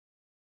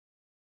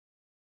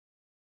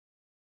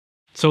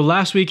So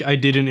last week I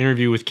did an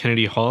interview with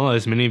Kennedy Hall,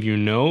 as many of you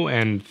know,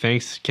 and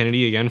thanks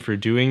Kennedy again for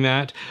doing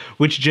that,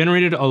 which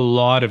generated a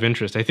lot of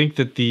interest. I think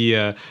that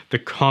the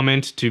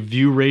comment to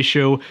view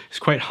ratio is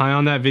quite high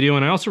on that video,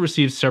 and I also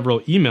received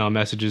several email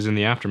messages in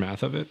the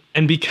aftermath of it.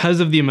 And because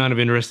of the amount of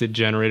interest it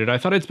generated, I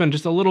thought I'd spend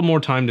just a little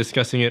more time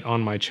discussing it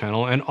on my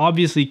channel. And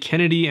obviously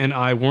Kennedy and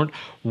I weren't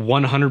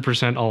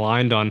 100%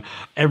 aligned on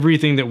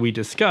everything that we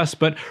discussed,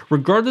 but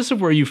regardless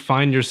of where you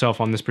find yourself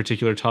on this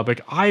particular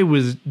topic, I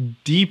was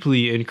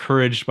deeply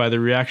encouraged by the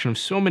reaction of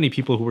so many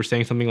people who were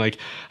saying something like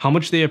how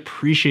much they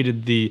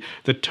appreciated the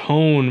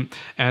tone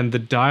and the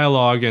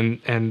dialogue and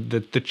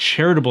the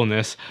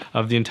charitableness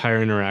of the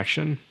entire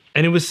interaction.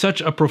 And it was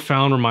such a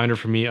profound reminder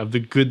for me of the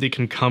good that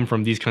can come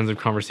from these kinds of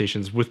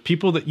conversations with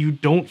people that you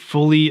don't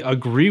fully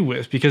agree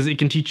with, because it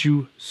can teach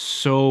you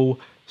so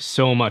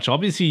much.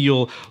 Obviously,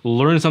 you'll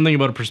learn something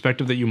about a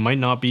perspective that you might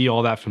not be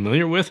all that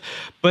familiar with,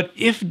 but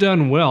if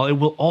done well, it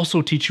will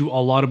also teach you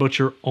a lot about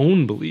your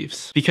own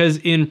beliefs. Because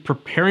in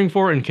preparing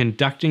for and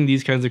conducting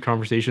these kinds of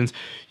conversations,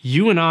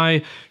 you and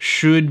I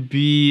should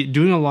be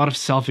doing a lot of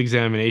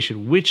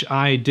self-examination, which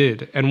I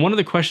did. And one of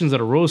the questions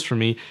that arose for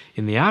me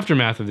in the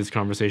aftermath of this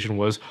conversation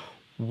was,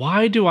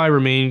 why do I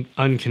remain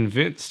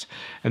unconvinced?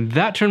 And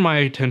that turned my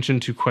attention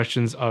to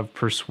questions of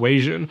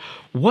persuasion.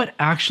 What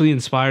actually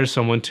inspires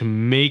someone to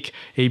make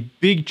a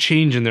big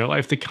change in their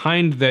life, the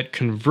kind that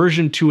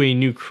conversion to a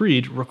new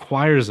creed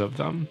requires of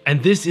them?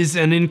 And this is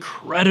an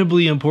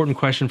incredibly important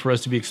question for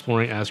us to be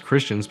exploring as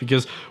Christians,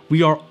 because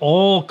we are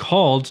all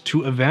called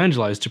to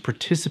evangelize, to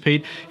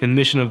participate in the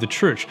mission of the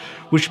church,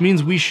 which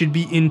means we should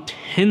be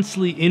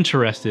intensely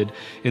interested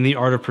in the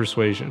art of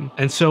persuasion.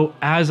 And so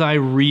as I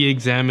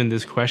re-examine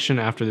this question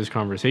after this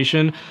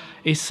conversation,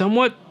 a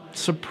somewhat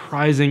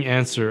surprising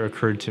answer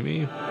occurred to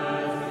me.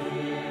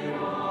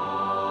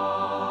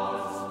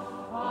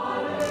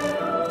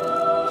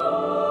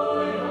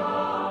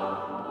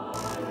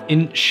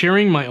 In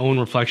sharing my own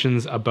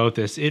reflections about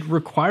this, it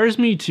requires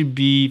me to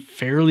be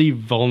fairly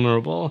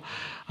vulnerable,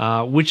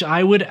 which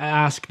I would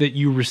ask that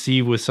you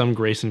receive with some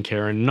grace and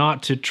care, and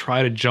not to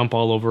try to jump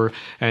all over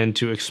and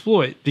to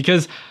exploit,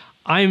 because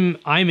I'm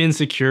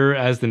insecure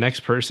as the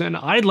next person.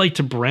 I'd like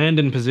to brand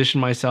and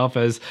position myself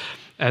as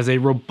a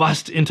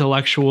robust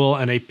intellectual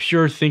and a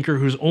pure thinker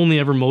who's only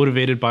ever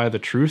motivated by the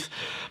truth.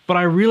 But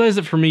I realize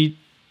that for me,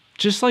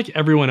 just like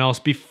everyone else,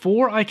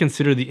 before I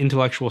consider the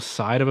intellectual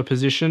side of a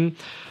position,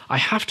 I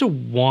have to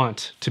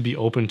want to be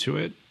open to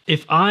it.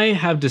 If I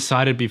have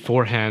decided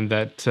beforehand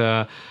that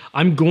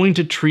I'm going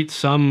to treat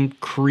some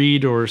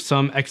creed or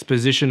some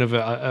exposition of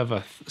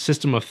a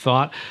system of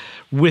thought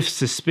with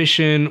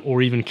suspicion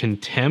or even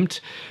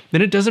contempt,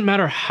 then it doesn't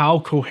matter how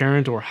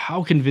coherent or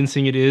how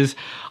convincing it is,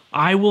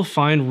 I will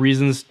find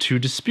reasons to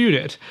dispute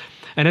it.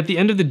 And at the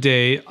end of the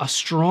day, a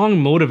strong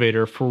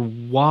motivator for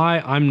why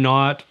I'm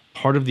not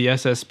part of the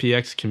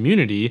SSPX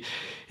community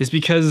is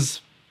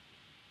because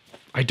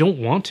I don't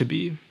want to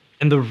be.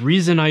 And the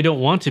reason I don't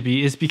want to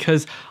be is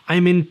because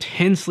I'm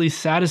intensely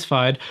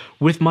satisfied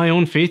with my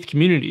own faith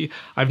community.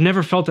 I've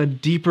never felt a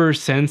deeper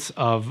sense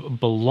of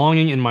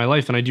belonging in my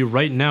life than I do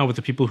right now with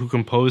the people who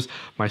compose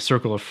my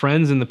circle of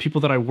friends and the people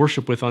that I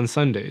worship with on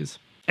Sundays.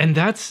 And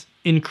that's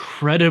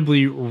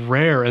incredibly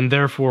rare and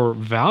therefore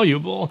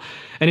valuable.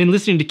 And in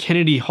listening to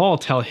Kennedy Hall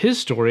tell his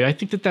story, I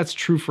think that that's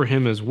true for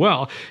him as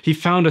well. He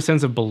found a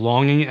sense of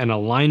belonging and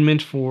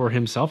alignment for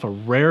himself, a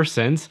rare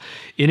sense,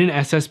 in an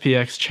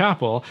SSPX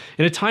chapel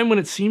in a time when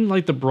it seemed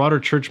like the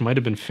broader church might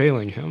have been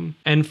failing him.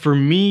 And for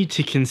me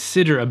to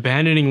consider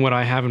abandoning what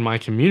I have in my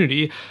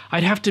community,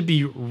 I'd have to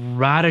be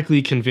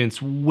radically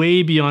convinced,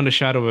 way beyond a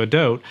shadow of a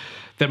doubt,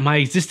 that my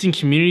existing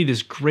community,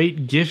 this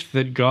great gift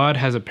that God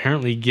has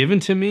apparently given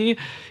to me,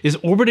 is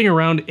orbiting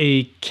around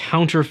a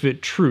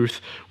counterfeit truth,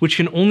 which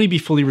can only be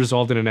fully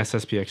resolved in an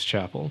SSPX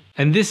chapel.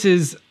 And this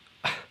is,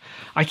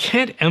 I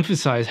can't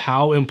emphasize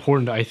how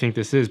important I think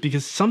this is,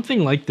 because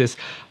something like this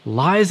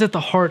lies at the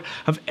heart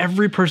of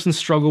every person's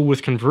struggle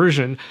with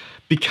conversion.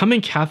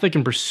 Becoming Catholic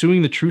and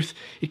pursuing the truth,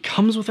 it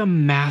comes with a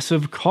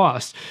massive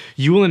cost.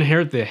 You will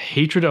inherit the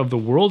hatred of the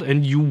world,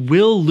 and you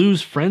will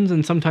lose friends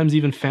and sometimes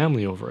even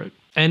family over it.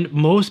 And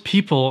most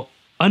people,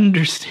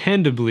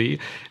 understandably,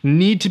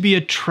 need to be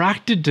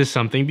attracted to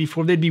something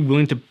before they'd be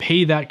willing to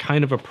pay that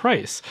kind of a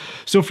price.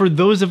 So for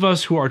those of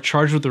us who are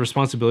charged with the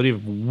responsibility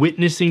of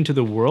witnessing to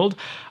the world,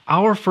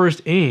 our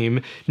first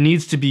aim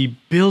needs to be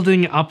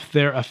building up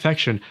their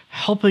affection,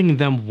 helping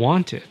them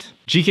want it.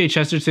 G.K.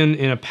 Chesterton,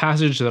 in a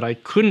passage that I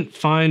couldn't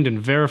find and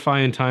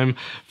verify in time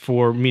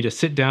for me to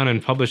sit down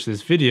and publish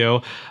this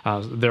video,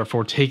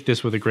 therefore take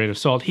this with a grain of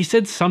salt, he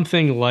said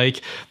something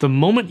like, the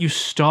moment you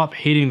stop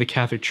hating the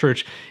Catholic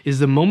Church is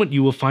the moment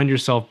you will find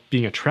yourself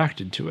being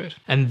attracted to it.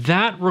 And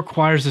that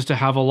requires us to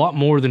have a lot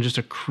more than just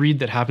a creed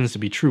that happens to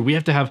be true. We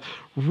have to have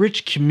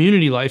rich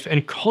community life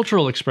and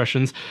cultural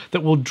expressions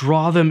that will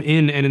draw them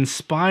in and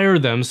inspire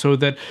them so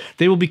that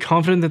they will be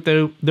confident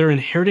that they're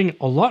inheriting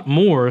a lot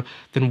more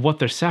than what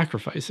they're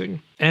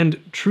sacrificing. And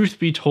truth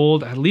be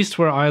told, at least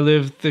where I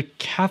live, the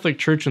Catholic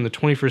Church in the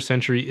 21st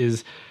century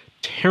is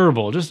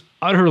terrible, just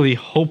utterly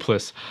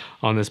hopeless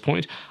on this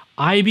point.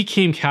 I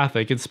became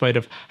Catholic in spite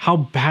of how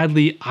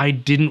badly I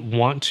didn't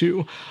want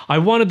to. I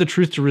wanted the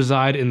truth to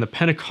reside in the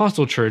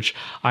Pentecostal church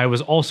I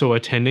was also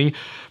attending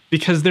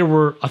because there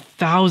were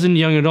 1,000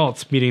 young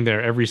adults meeting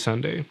there every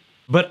Sunday.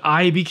 But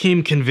I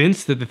became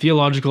convinced that the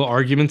theological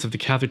arguments of the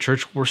Catholic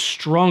Church were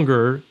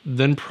stronger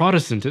than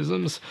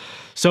Protestantism's.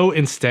 So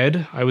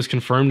instead, I was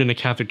confirmed in a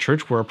Catholic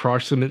church where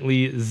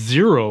approximately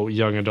 0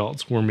 young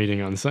adults were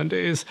meeting on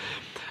Sundays.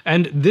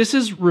 And this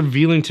is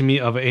revealing to me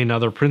of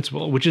another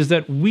principle, which is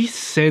that we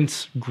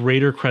sense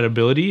greater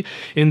credibility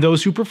in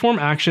those who perform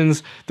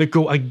actions that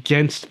go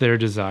against their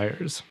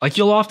desires. Like,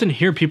 you'll often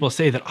hear people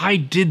say that I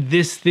did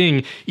this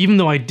thing even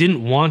though I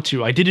didn't want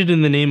to. I did it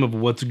in the name of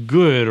what's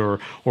good or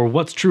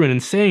what's true. And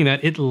in saying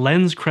that, it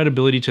lends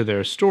credibility to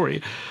their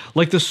story.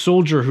 Like the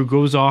soldier who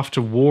goes off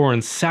to war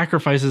and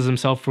sacrifices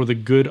himself for the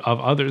good of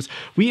others.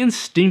 We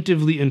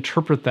instinctively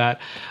interpret that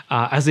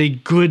as a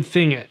good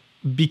thing,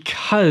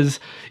 because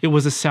it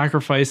was a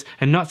sacrifice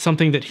and not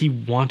something that he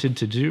wanted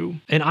to do.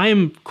 And I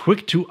am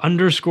quick to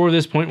underscore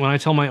this point when I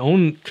tell my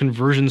own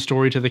conversion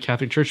story to the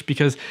Catholic Church,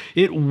 because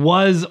it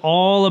was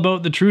all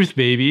about the truth,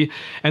 baby.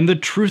 And the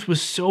truth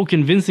was so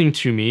convincing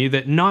to me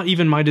that not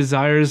even my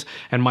desires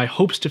and my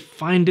hopes to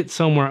find it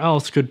somewhere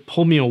else could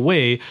pull me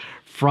away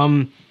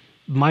from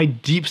my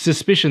deep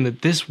suspicion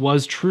that this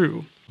was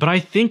true. But I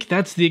think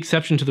that's the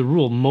exception to the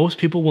rule. Most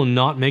people will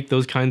not make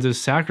those kinds of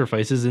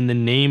sacrifices in the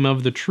name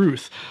of the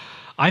truth.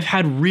 I've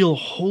had real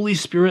Holy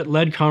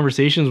Spirit-led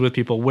conversations with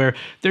people where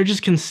they're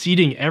just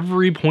conceding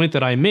every point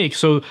that I make.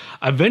 So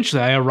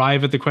eventually I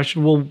arrive at the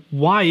question, well,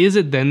 why is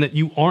it then that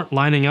you aren't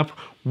lining up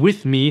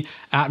with me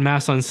at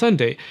Mass on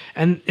Sunday?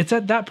 And it's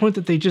at that point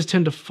that they just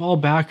tend to fall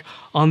back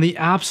on the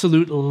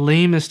absolute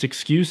lamest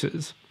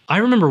excuses. I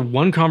remember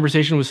one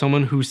conversation with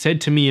someone who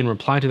said to me in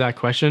reply to that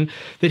question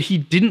that he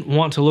didn't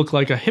want to look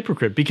like a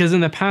hypocrite because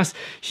in the past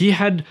he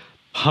had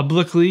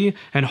publicly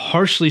and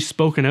harshly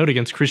spoken out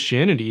against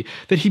Christianity,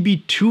 that he'd be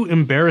too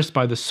embarrassed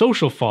by the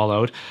social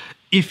fallout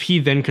if he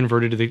then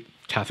converted to the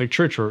Catholic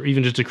Church or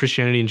even just to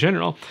Christianity in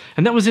general.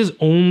 And that was his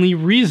only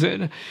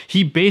reason.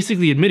 He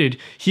basically admitted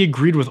he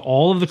agreed with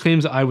all of the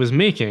claims I was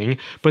making,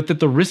 but that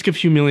the risk of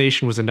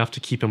humiliation was enough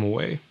to keep him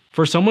away.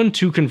 For someone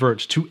to convert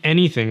to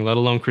anything, let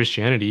alone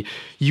Christianity,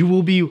 you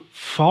will be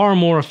far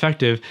more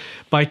effective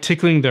by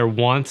tickling their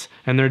wants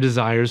and their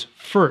desires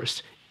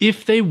first.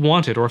 If they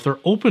want it, or if they're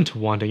open to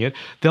wanting it,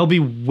 they'll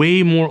be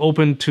way more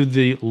open to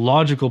the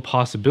logical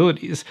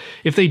possibilities.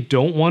 If they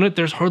don't want it,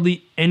 there's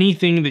hardly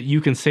anything that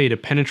you can say to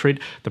penetrate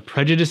the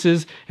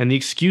prejudices and the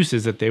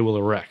excuses that they will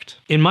erect.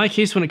 In my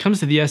case, when it comes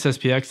to the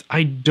SSPX,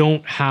 I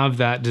don't have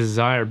that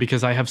desire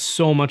because I have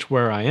so much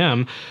where I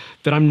am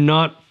that I'm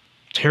not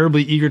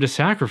terribly eager to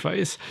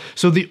sacrifice.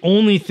 So the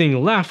only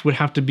thing left would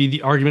have to be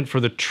the argument for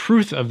the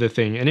truth of the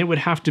thing, and it would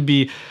have to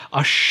be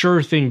a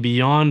sure thing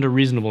beyond a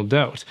reasonable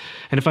doubt.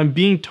 And if I'm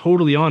being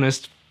totally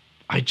honest,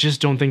 I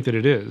just don't think that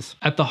it is.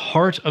 At the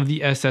heart of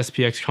the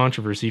SSPX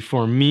controversy,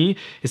 for me,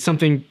 is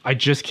something I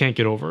just can't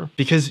get over.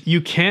 Because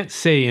you can't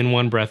say in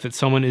one breath that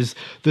someone is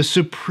the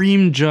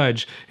supreme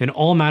judge in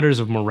all matters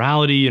of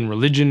morality and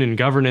religion and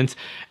governance,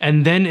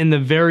 and then in the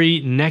very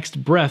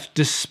next breath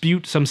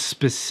dispute some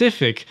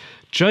specific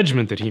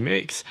judgment that he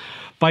makes.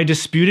 By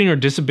disputing or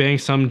disobeying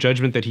some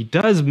judgment that he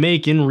does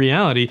make in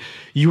reality,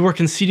 you are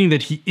conceding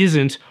that he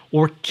isn't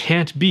or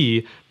can't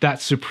be that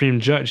supreme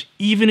judge.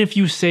 Even if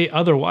you say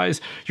otherwise,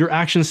 your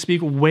actions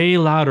speak way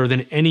louder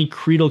than any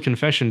creedal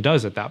confession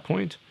does at that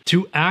point.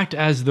 To act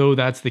as though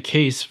that's the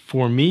case,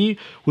 for me,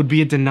 would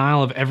be a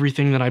denial of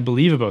everything that I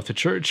believe about the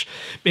church.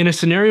 In a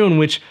scenario in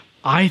which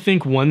I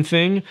think one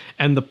thing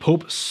and the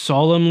Pope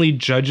solemnly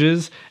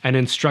judges and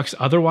instructs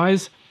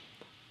otherwise,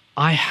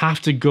 I have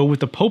to go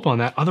with the Pope on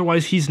that,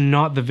 otherwise he's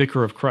not the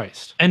vicar of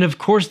Christ. And of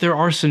course there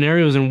are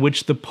scenarios in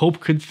which the Pope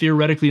could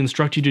theoretically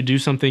instruct you to do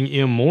something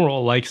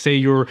immoral, like say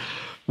you're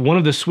one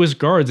of the Swiss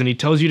guards and he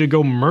tells you to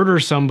go murder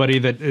somebody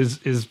that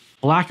is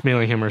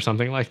blackmailing him or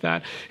something like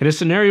that. In a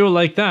scenario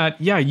like that,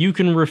 yeah, you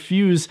can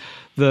refuse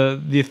the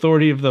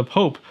authority of the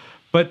Pope,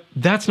 but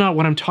that's not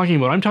what I'm talking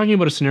about. I'm talking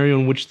about a scenario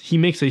in which he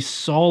makes a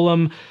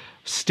solemn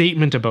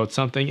statement about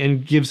something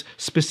and gives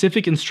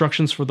specific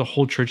instructions for the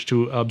whole church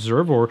to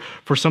observe or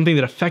for something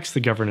that affects the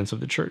governance of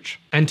the church.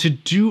 And to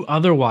do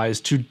otherwise,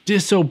 to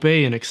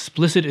disobey an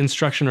explicit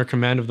instruction or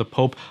command of the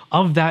Pope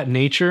of that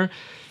nature,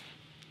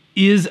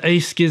 is a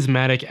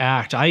schismatic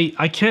act. I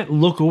can't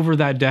look over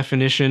that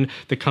definition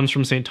that comes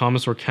from St.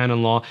 Thomas or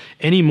canon law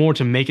anymore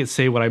to make it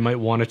say what I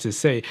might want it to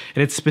say.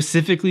 And it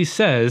specifically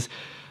says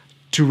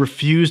to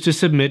refuse to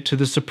submit to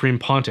the Supreme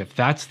Pontiff.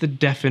 That's the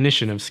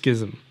definition of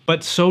schism.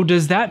 But so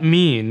does that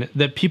mean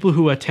that people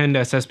who attend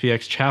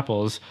SSPX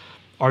chapels,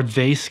 are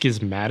they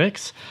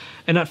schismatics?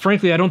 And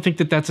frankly, I don't think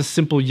that that's a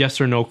simple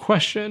yes or no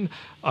question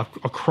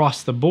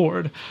across the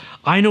board.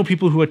 I know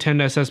people who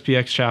attend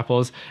SSPX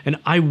chapels, and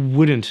I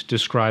wouldn't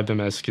describe them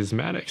as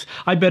schismatics.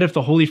 I bet if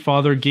the Holy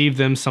Father gave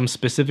them some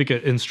specific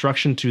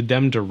instruction to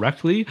them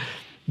directly,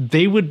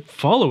 they would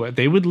follow it,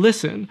 they would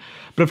listen.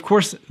 But of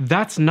course,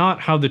 that's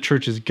not how the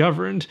church is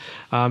governed.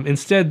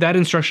 Instead, that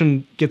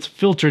instruction gets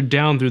filtered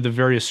down through the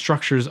various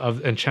structures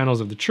and channels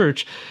of the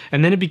church,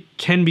 and then it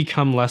can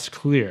become less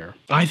clear.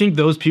 I think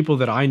those people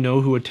that I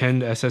know who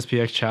attend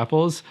SSPX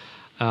chapels,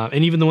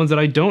 and even the ones that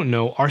I don't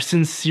know, are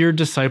sincere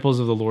disciples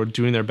of the Lord,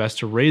 doing their best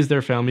to raise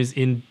their families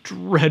in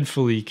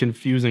dreadfully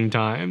confusing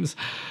times.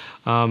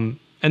 And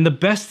the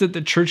best that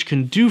the church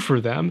can do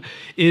for them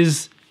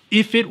is,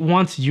 if it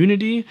wants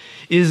unity,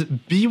 is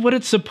be what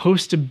it's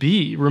supposed to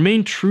be.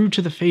 Remain true to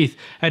the faith,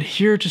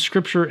 adhere to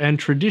scripture and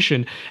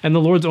tradition and the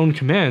Lord's own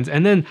commands,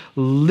 and then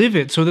live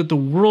it so that the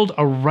world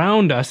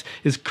around us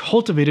is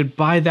cultivated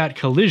by that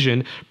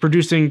collision,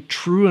 producing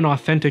true and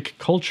authentic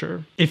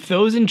culture. If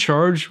those in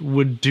charge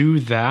would do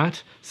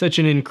that, such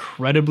an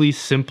incredibly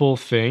simple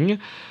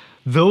thing,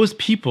 those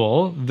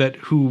people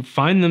who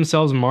find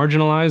themselves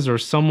marginalized or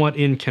somewhat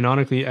in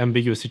canonically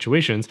ambiguous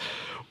situations,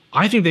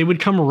 I think they would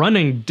come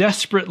running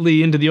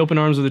desperately into the open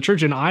arms of the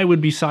church, and I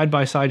would be side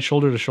by side,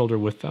 shoulder to shoulder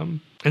with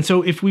them. And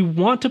so if we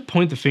want to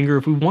point the finger,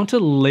 if we want to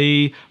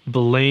lay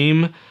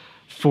blame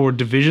for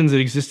divisions that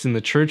exist in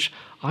the church,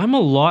 I'm a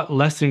lot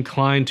less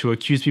inclined to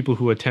accuse people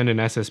who attend an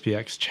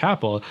SSPX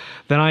chapel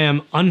than I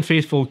am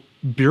unfaithful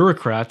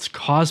bureaucrats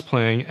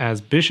cosplaying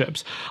as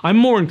bishops. I'm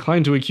more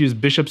inclined to accuse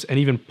bishops and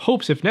even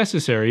popes, if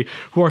necessary,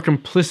 who are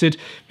complicit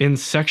in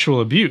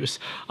sexual abuse.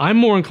 I'm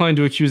more inclined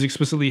to accuse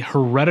explicitly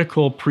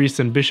heretical priests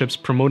and bishops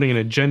promoting an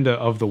agenda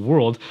of the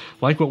world,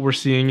 like what we're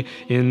seeing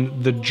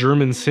in the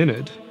German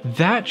Synod.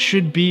 That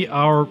should be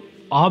our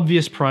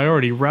obvious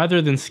priority,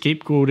 rather than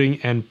scapegoating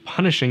and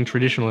punishing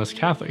traditionalist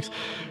Catholics.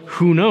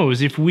 Who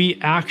knows, if we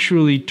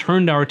actually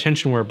turned our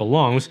attention where it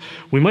belongs,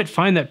 we might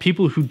find that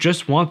people who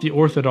just want the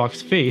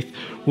Orthodox faith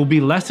will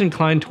be less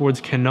inclined towards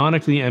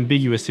canonically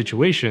ambiguous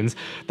situations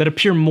that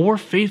appear more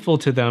faithful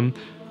to them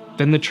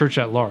than the church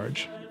at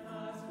large.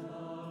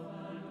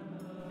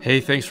 Hey,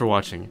 thanks for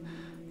watching.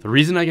 The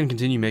reason I can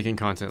continue making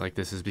content like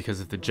this is because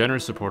of the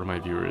generous support of my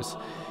viewers.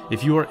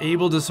 If you are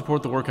able to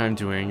support the work I'm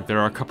doing, there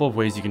are a couple of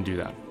ways you can do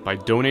that: by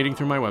donating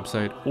through my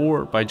website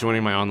or by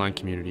joining my online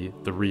community,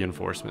 The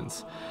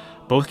Reinforcements.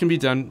 Both can be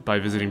done by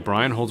visiting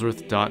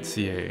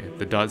brianholdsworth.ca,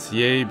 the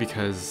 .ca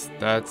because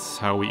that's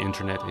how we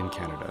intranet in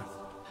Canada.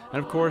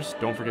 And of course,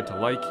 don't forget to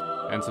like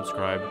and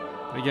subscribe.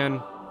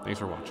 Again, thanks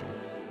for watching.